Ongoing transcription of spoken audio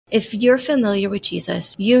If you're familiar with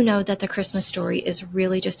Jesus, you know that the Christmas story is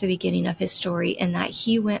really just the beginning of his story, and that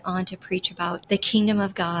he went on to preach about the kingdom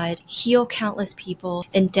of God, heal countless people,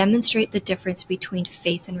 and demonstrate the difference between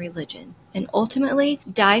faith and religion, and ultimately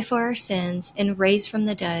die for our sins and raise from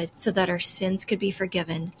the dead so that our sins could be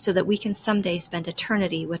forgiven, so that we can someday spend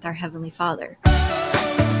eternity with our Heavenly Father.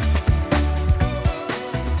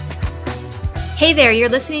 Hey there, you're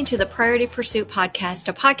listening to the Priority Pursuit Podcast,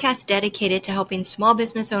 a podcast dedicated to helping small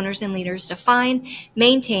business owners and leaders define,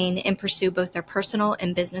 maintain, and pursue both their personal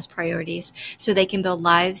and business priorities so they can build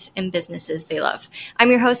lives and businesses they love. I'm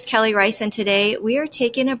your host, Kelly Rice, and today we are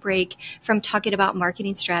taking a break from talking about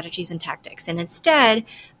marketing strategies and tactics. And instead,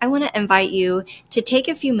 I want to invite you to take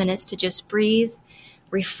a few minutes to just breathe,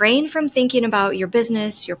 refrain from thinking about your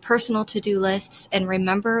business, your personal to-do lists, and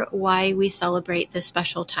remember why we celebrate this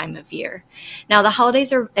special time of year. Now, the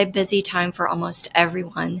holidays are a busy time for almost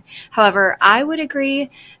everyone. However, I would agree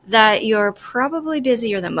that you're probably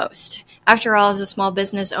busier than most. After all, as a small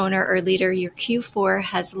business owner or leader, your Q4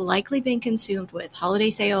 has likely been consumed with holiday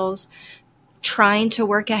sales, trying to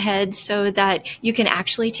work ahead so that you can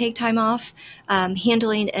actually take time off,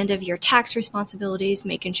 handling end of year tax responsibilities,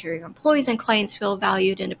 making sure your employees and clients feel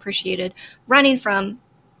valued and appreciated, running from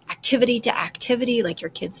activity to activity, like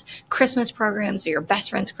your kids' Christmas programs or your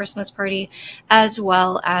best friend's Christmas party, as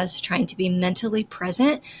well as trying to be mentally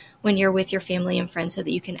present when you're with your family and friends so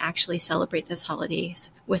that you can actually celebrate this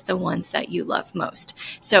holidays with the ones that you love most.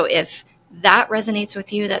 So if that resonates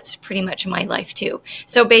with you, that's pretty much my life too.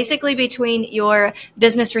 So basically, between your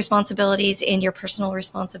business responsibilities and your personal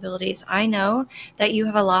responsibilities, I know that you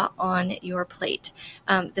have a lot on your plate.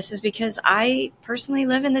 This is because I personally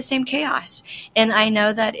live in the same chaos. And I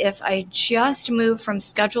know that if I just move from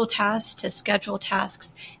scheduled tasks to scheduled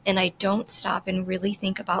tasks and I don't stop and really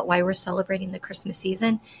think about why we're celebrating the Christmas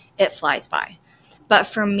season, it flies by. But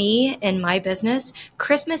for me and my business,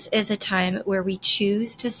 Christmas is a time where we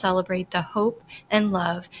choose to celebrate the hope and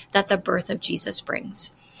love that the birth of Jesus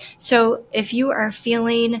brings. So if you are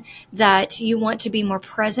feeling that you want to be more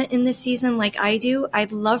present in this season like I do,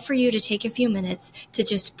 I'd love for you to take a few minutes to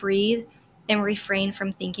just breathe and refrain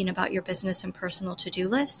from thinking about your business and personal to-do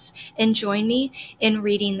lists, and join me in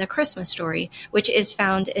reading the Christmas story, which is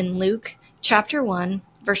found in Luke chapter 1,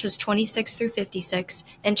 verses 26 through 56,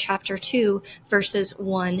 and chapter 2, verses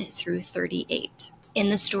 1 through 38.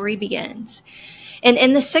 And the story begins. And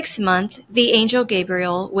in the 6th month, the angel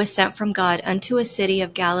Gabriel was sent from God unto a city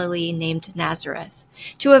of Galilee named Nazareth,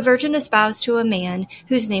 to a virgin espoused to a man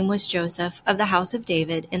whose name was Joseph, of the house of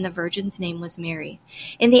David, and the virgin's name was Mary.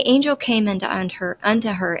 And the angel came unto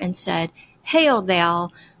her and said, Hail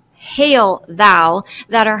thou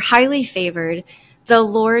that art highly favored, the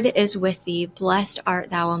Lord is with thee, blessed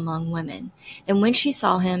art thou among women. And when she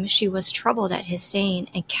saw him, she was troubled at his saying,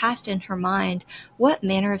 and cast in her mind what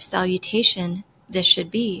manner of salutation this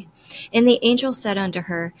should be. And the angel said unto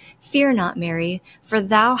her, Fear not, Mary, for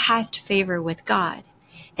thou hast favor with God.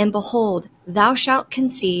 And behold, thou shalt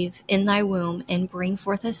conceive in thy womb, and bring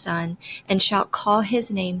forth a son, and shalt call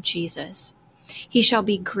his name Jesus. He shall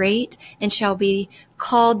be great, and shall be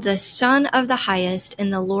called the Son of the Highest,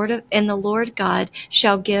 and the Lord God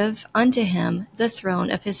shall give unto him the throne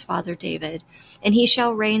of his father David. And he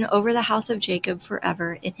shall reign over the house of Jacob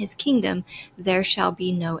forever. In his kingdom there shall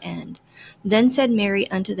be no end. Then said Mary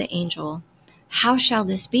unto the angel, How shall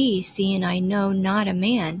this be, seeing I know not a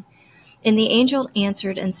man? And the angel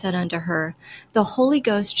answered and said unto her, The Holy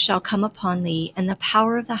Ghost shall come upon thee, and the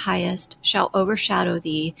power of the Highest shall overshadow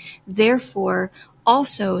thee. Therefore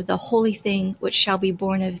also the holy thing which shall be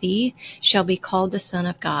born of thee shall be called the Son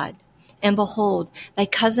of God. And behold, thy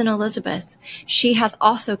cousin Elizabeth, she hath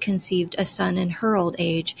also conceived a son in her old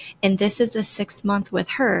age, and this is the 6th month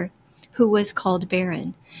with her, who was called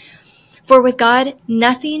barren. For with God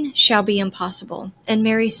nothing shall be impossible. And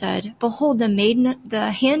Mary said, Behold,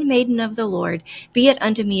 the handmaiden of the Lord, be it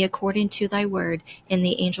unto me according to thy word. And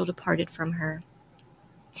the angel departed from her.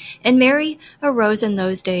 And Mary arose in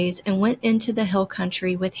those days, and went into the hill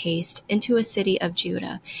country with haste into a city of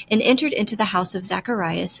Judah, and entered into the house of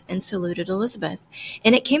Zacharias, and saluted Elizabeth.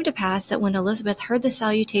 And it came to pass that when Elizabeth heard the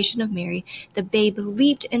salutation of Mary, the babe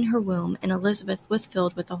leaped in her womb, and Elizabeth was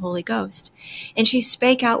filled with the Holy Ghost. And she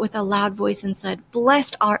spake out with a loud voice, and said,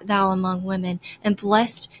 Blessed art thou among women, and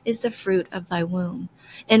blessed is the fruit of thy womb.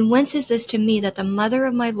 And whence is this to me that the mother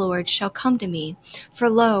of my Lord shall come to me? For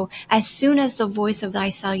lo, as soon as the voice of thy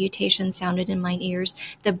salutation sounded in mine ears,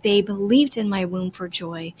 the babe leaped in my womb for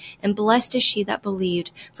joy. And blessed is she that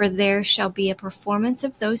believed, for there shall be a performance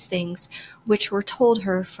of those things which were told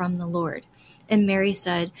her from the Lord. And Mary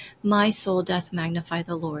said, My soul doth magnify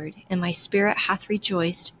the Lord, and my spirit hath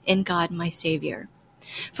rejoiced in God my Saviour.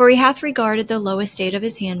 For he hath regarded the low estate of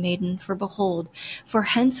his handmaiden, for behold, for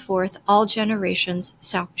henceforth all generations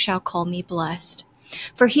shall call me blessed.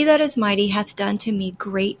 For he that is mighty hath done to me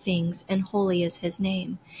great things, and holy is his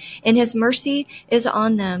name. And his mercy is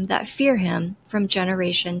on them that fear him from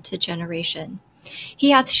generation to generation.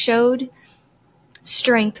 He hath showed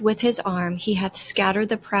strength with his arm. He hath scattered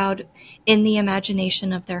the proud in the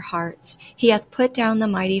imagination of their hearts. He hath put down the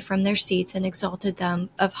mighty from their seats, and exalted them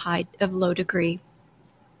of low degree.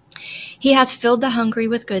 He hath filled the hungry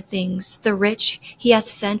with good things, the rich he hath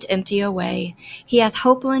sent empty away. He hath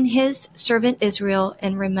holpen his servant Israel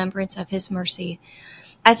in remembrance of his mercy,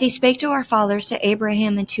 as he spake to our fathers, to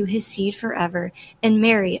Abraham, and to his seed forever. And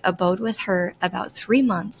Mary abode with her about 3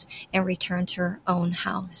 months, and returned to her own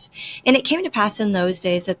house. And it came to pass in those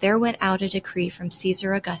days that there went out a decree from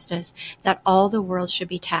Caesar Augustus, that all the world should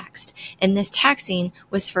be taxed. And this taxing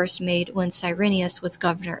was first made when Cyrenius was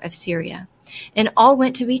governor of Syria. And all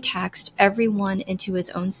went to be taxed, every one into his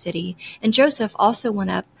own city. And Joseph also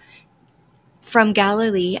went up from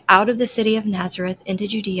Galilee, out of the city of Nazareth, into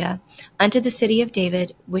Judea, unto the city of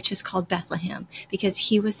David, which is called Bethlehem, because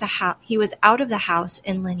he was out of the house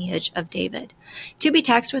and lineage of David, to be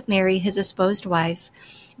taxed with Mary his espoused wife,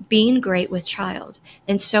 being great with child.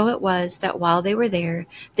 And so it was, that while they were there,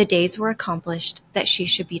 the days were accomplished that she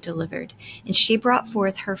should be delivered. And she brought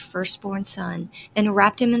forth her firstborn son, and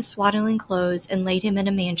wrapped him in swaddling clothes, and laid him in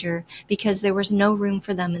a manger, because there was no room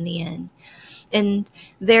for them in the inn. And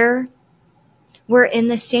there were in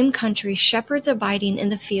the same country shepherds abiding in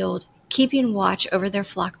the field, keeping watch over their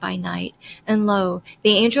flock by night. And lo,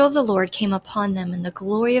 the angel of the Lord came upon them, and the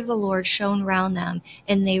glory of the Lord shone round them,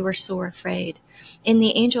 and they were sore afraid. And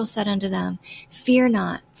the angel said unto them, Fear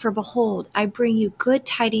not, for behold, I bring you good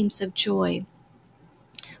tidings of joy,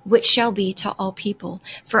 which shall be to all people.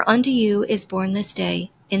 For unto you is born this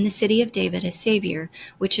day in the city of David a Savior,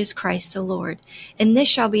 which is Christ the Lord. And this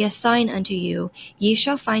shall be a sign unto you, ye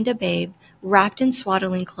shall find a babe wrapped in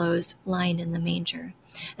swaddling clothes, lying in the manger.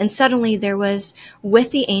 And suddenly there was with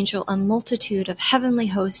the angel a multitude of heavenly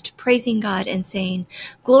hosts, praising God, and saying,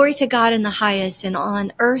 Glory to God in the highest, and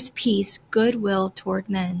on earth peace, goodwill toward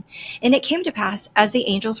men. And it came to pass, as the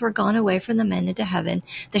angels were gone away from the men into heaven,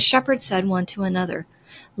 the shepherds said one to another,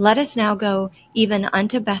 Let us now go even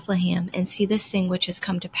unto Bethlehem, and see this thing which is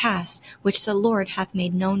come to pass, which the Lord hath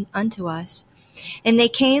made known unto us. And they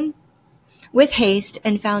came with haste,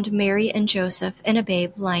 and found Mary and Joseph and a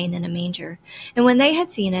babe lying in a manger. And when they had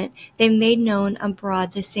seen it, they made known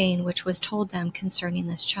abroad the saying which was told them concerning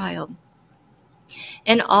this child.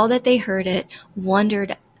 And all that they heard it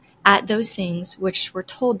wondered at those things which were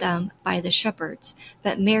told them by the shepherds.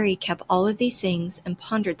 But Mary kept all of these things, and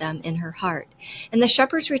pondered them in her heart. And the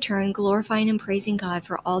shepherds returned, glorifying and praising God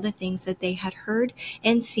for all the things that they had heard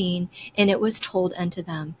and seen, and it was told unto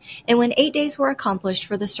them. And when 8 days were accomplished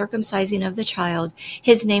for the circumcising of the child,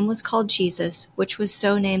 his name was called Jesus, which was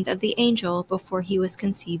so named of the angel before he was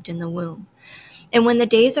conceived in the womb. And when the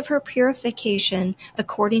days of her purification,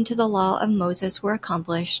 according to the law of Moses, were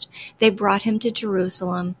accomplished, they brought him to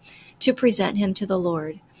Jerusalem to present him to the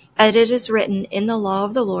Lord. As it is written in the law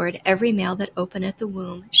of the Lord, every male that openeth the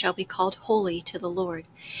womb shall be called holy to the Lord.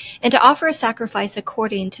 And to offer a sacrifice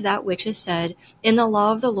according to that which is said in the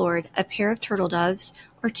law of the Lord, a pair of turtle doves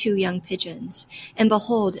or 2 young pigeons. And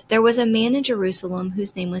behold, there was a man in Jerusalem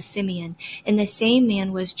whose name was Simeon, and the same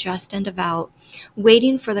man was just and devout,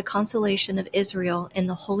 waiting for the consolation of Israel, and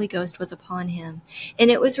the Holy Ghost was upon him.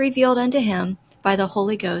 And it was revealed unto him by the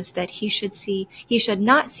Holy Ghost that he should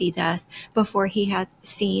not see death before he had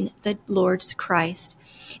seen the Lord's Christ.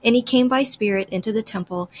 And he came by spirit into the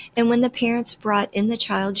temple, and when the parents brought in the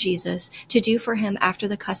child Jesus to do for him after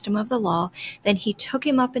the custom of the law, then he took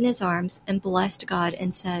him up in his arms, and blessed God,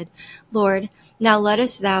 and said, Lord, now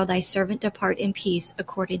lettest thou thy servant depart in peace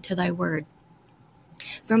according to thy word.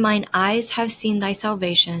 For mine eyes have seen thy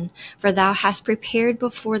salvation, for thou hast prepared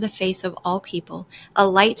before the face of all people a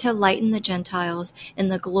light to lighten the Gentiles,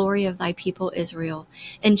 and the glory of thy people Israel.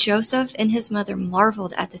 And Joseph and his mother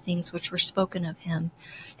marveled at the things which were spoken of him.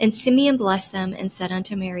 And Simeon blessed them, and said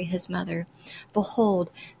unto Mary his mother,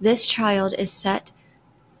 Behold, this child is set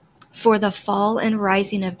for the fall and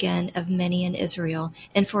rising again of many in Israel,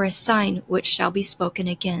 and for a sign which shall be spoken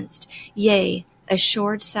against. Yea, a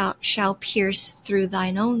sword shall pierce through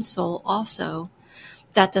thine own soul also,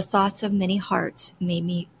 that the thoughts of many hearts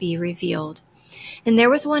may be revealed. And there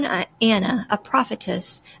was one Anna, a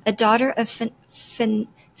prophetess, a daughter of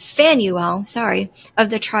Phanuel, of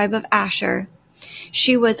the tribe of Asher.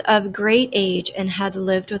 She was of great age and had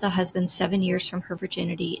lived with a husband 7 years from her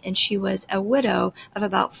virginity, and she was a widow of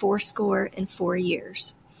about 64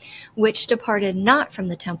 years, which departed not from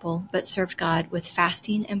the temple, but served God with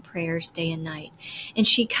fasting and prayers day and night. And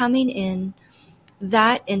she coming in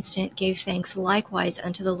that instant gave thanks likewise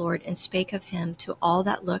unto the Lord, and spake of him to all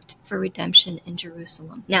that looked for redemption in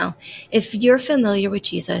Jerusalem. Now, if you're familiar with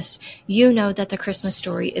Jesus, you know that the Christmas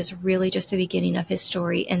story is really just the beginning of his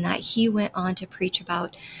story, and that he went on to preach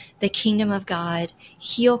about the kingdom of God,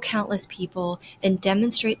 heal countless people, and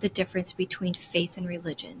demonstrate the difference between faith and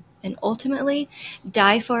religion, and ultimately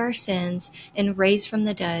die for our sins and raise from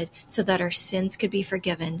the dead so that our sins could be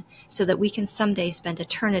forgiven, so that we can someday spend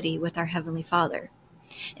eternity with our Heavenly Father.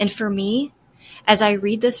 And for me, as I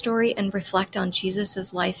read this story and reflect on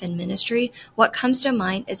Jesus' life and ministry, what comes to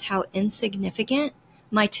mind is how insignificant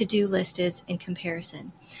my to-do list is in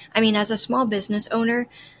comparison. I mean, as a small business owner,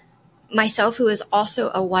 myself, who is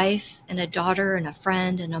also a wife and a daughter and a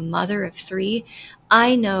friend and a mother of 3,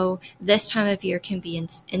 I know this time of year can be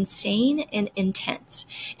insane and intense.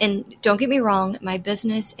 And don't get me wrong, my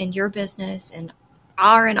business and your business and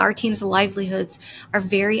our team's livelihoods are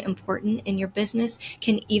very important, and your business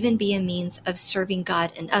can even be a means of serving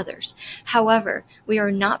God and others. However, we are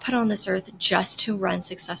not put on this earth just to run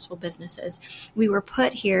successful businesses. We were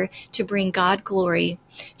put here to bring God glory,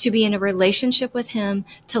 to be in a relationship with him,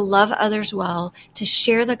 to love others well, to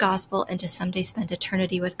share the gospel, and to someday spend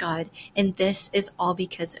eternity with God. And this is all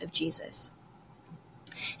because of Jesus.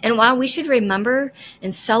 And while we should remember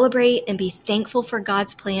and celebrate and be thankful for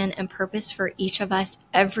God's plan and purpose for each of us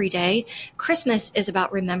every day, Christmas is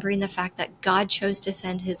about remembering the fact that God chose to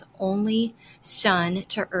send his only Son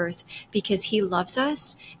to earth because he loves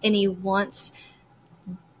us and he wants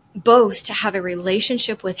both to have a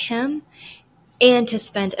relationship with him and to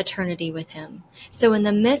spend eternity with him. So in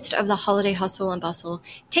the midst of the holiday hustle and bustle,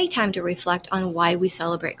 take time to reflect on why we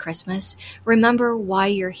celebrate Christmas. Remember why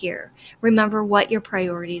you're here. Remember what your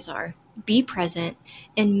priorities are. Be present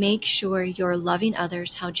and make sure you're loving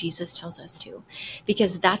others how Jesus tells us to.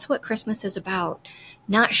 Because that's what Christmas is about.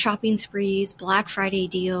 Not shopping sprees, Black Friday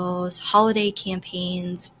deals, holiday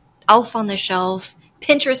campaigns, elf on the shelf,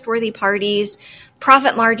 Pinterest-worthy parties,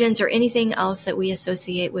 profit margins, or anything else that we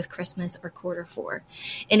associate with Christmas or Q4.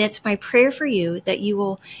 And it's my prayer for you that you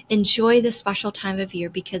will enjoy this special time of year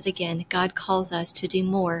because, again, God calls us to do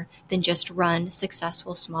more than just run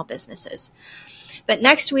successful small businesses. But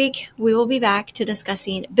next week, we will be back to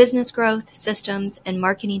discussing business growth, systems, and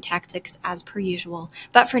marketing tactics as per usual.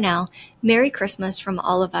 But for now, Merry Christmas from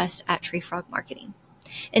all of us at Tree Frog Marketing.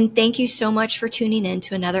 And thank you so much for tuning in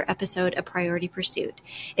to another episode of Priority Pursuit.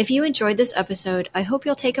 If you enjoyed this episode, I hope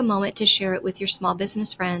you'll take a moment to share it with your small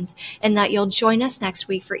business friends and that you'll join us next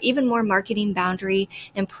week for even more marketing boundary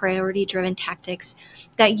and priority-driven tactics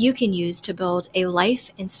that you can use to build a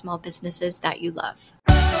life and small businesses that you love.